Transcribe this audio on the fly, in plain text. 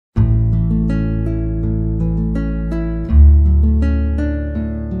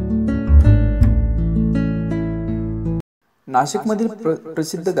नाशिकमधील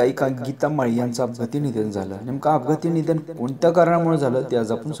प्रसिद्ध गायिका गीता माळी यांचं अपघाती निधन झालं। नेमका अपघाती निधन कोणत्या कारणामुळे झालं ते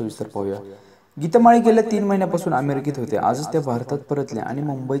आज आपण सविस्तर पाहूया। गीता माळी गेल्या 3 महिन्यापासून अमेरिकेत होत्या। आजच त्या भारतात परतल्या आणि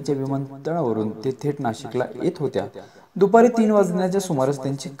मुंबईच्या विमानतळावरून ते थेट नाशिकला येत होत्या। दुपारी 3 वाजण्याच्या सुमारास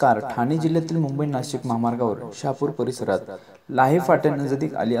त्यांची कार ठाणे जिल्ह्यातील मुंबई नाशिक महामार्गावर शहापूर परिसरात लाहे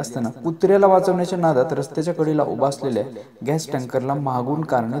फाट्यानजीक आली असताना कुत्र्याला वाचवण्याच्या नादात रस्त्याच्या कडेला उभा असलेल्या गॅस टँकरला मागून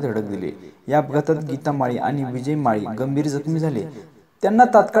कारने धडक दिली। या अपघातात गीता माळी आणि विजय माळी गंभीर जखमी झाले। त्यांना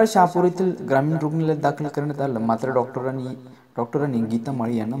तात्काळ शहापूर येथील ग्रामीण रुग्णालयात दाखल करण्यात आलं, मात्र डॉक्टरांनी गीता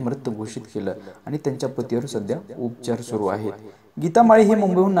माळी यांना मृत घोषित केलं आणि त्यांच्या पतीवर सध्या उपचार सुरू आहेत। गीता माळी हे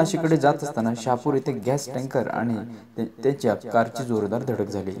मुंबईहून नाशिककडे जात असताना शहापूर येथे गॅस टँकर आणि त्यांच्या कारची जोरदार धडक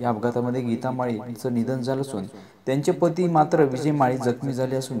झाली। या अपघातामध्ये गीता माळींचं निधन झालं असून त्यांचे पती मात्र विजय माळी जखमी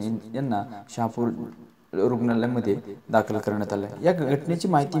झाले असून यांना शहापूर रुग्णालयामध्ये दाखल करण्यात आले। या घटनेची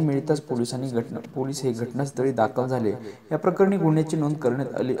माहिती मिळताच पोलीस हे घटनास्थळी दाखल झाले। या प्रकरणी गुन्ह्याची नोंद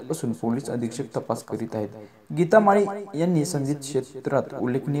करण्यात आली असून पोलीस अधीक्षक तपास करीत आहेत। गीता माळी यांनी संगीत क्षेत्रात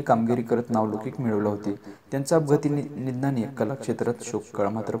उल्लेखनीय कामगिरी करत नावलौकिक मिळवले होते। त्यांच्या अपघाती निधनाने कला क्षेत्रात शोककळा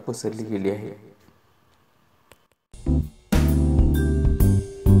मात्र पसरली गेली आहे।